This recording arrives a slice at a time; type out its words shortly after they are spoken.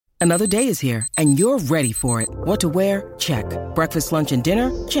Another day is here, and you're ready for it. What to wear? Check. Breakfast, lunch, and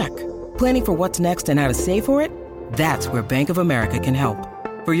dinner? Check. Planning for what's next and how to save for it? That's where Bank of America can help.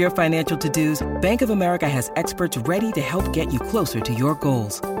 For your financial to-dos, Bank of America has experts ready to help get you closer to your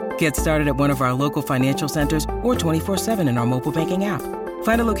goals. Get started at one of our local financial centers or 24/7 in our mobile banking app.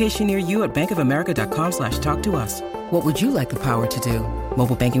 Find a location near you at bankofamerica.com/talktous. What would you like the power to do?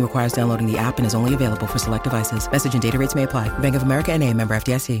 Mobile banking requires downloading the app and is only available for select devices. Message and data rates may apply. Bank of America N.A., member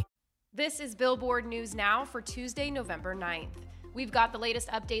FDIC. This is Billboard News Now for Tuesday, November 9th. We've got the latest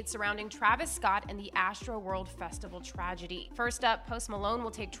updates surrounding Travis Scott and the Astroworld Festival tragedy. First up, Post Malone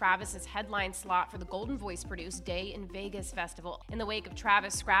will take Travis's headline slot for the Golden Voice-produced Day in Vegas festival. In the wake of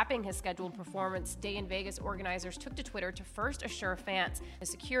Travis scrapping his scheduled performance, Day in Vegas organizers took to Twitter to first assure fans the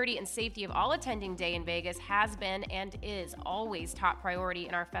security and safety of all attending Day in Vegas has been and is always top priority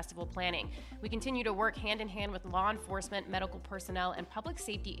in our festival planning. We continue to work hand in hand with law enforcement, medical personnel, and public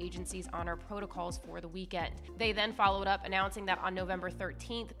safety agencies on our protocols for the weekend. They then followed up announcing that on November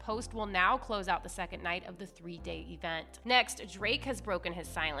 13th, Post will now close out the second night of the 3-day event. Next, Drake has broken his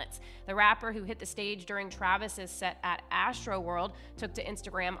silence. The rapper who hit the stage during Travis's set at Astroworld took to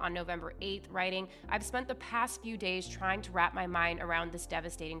Instagram on November 8th, writing, "I've spent the past few days trying to wrap my mind around this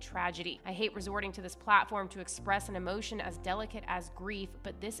devastating tragedy. I hate resorting to this platform to express an emotion as delicate as grief,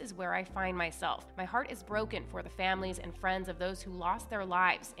 but this is where I find myself. My heart is broken for the families and friends of those who lost their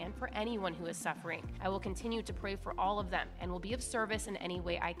lives and for anyone who is suffering. I will continue to pray for all of them and will be of service in any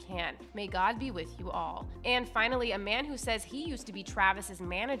way I can. May God be with you all." And finally, a man who says he used to be Travis's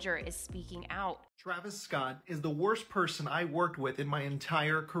manager is speaking out. Travis Scott is the worst person I worked with in my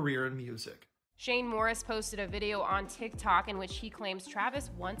entire career in music. Shane Morris posted a video on TikTok in which he claims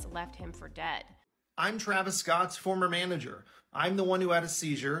Travis once left him for dead. I'm Travis Scott's former manager. I'm the one who had a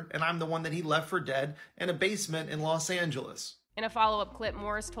seizure, and I'm the one that he left for dead in a basement in Los Angeles. In a follow-up clip,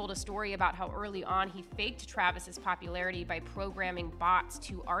 Morris told a story about how early on he faked Travis's popularity by programming bots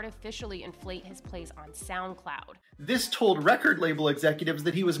to artificially inflate his place on SoundCloud. This told record label executives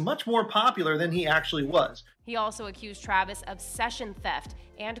that he was much more popular than he actually was. He also accused Travis of session theft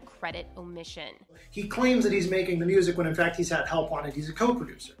and credit omission. He claims that he's making the music when in fact he's had help on it. He's a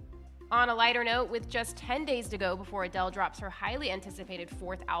co-producer. On a lighter note, with just 10 days to go before Adele drops her highly anticipated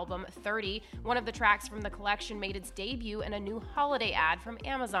fourth album, 30, one of the tracks from the collection made its debut in a new holiday ad from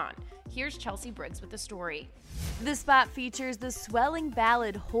Amazon. Here's Chelsea Briggs with the story. The spot features the swelling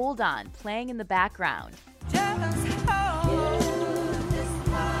ballad Hold On playing in the background.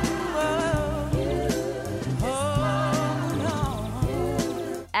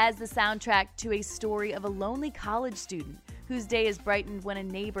 As the soundtrack to a story of a lonely college student whose day is brightened when a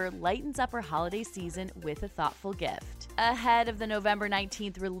neighbor lightens up her holiday season with a thoughtful gift. Ahead of the November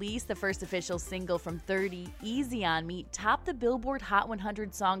 19th release, the first official single from 30, Easy On Me, topped the Billboard Hot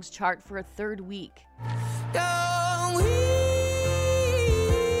 100 Songs chart for a third week.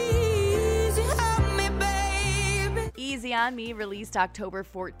 Easy On Me, released October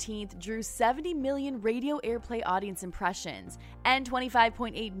 14th, drew 70 million radio airplay audience impressions and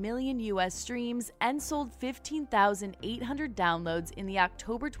 25.8 million US streams and sold 15,800 downloads in the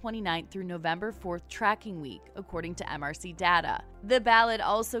October 29th through November 4th tracking week, according to MRC data. The ballad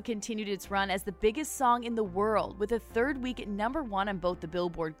also continued its run as the biggest song in the world, with a third week at #1 on both the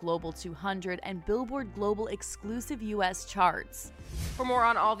Billboard Global 200 and Billboard Global exclusive US charts. For more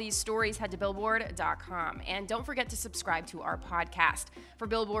on all these stories, head to Billboard.com. And don't forget to subscribe to our podcast. For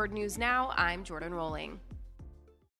Billboard News Now, I'm Jordan Rolling.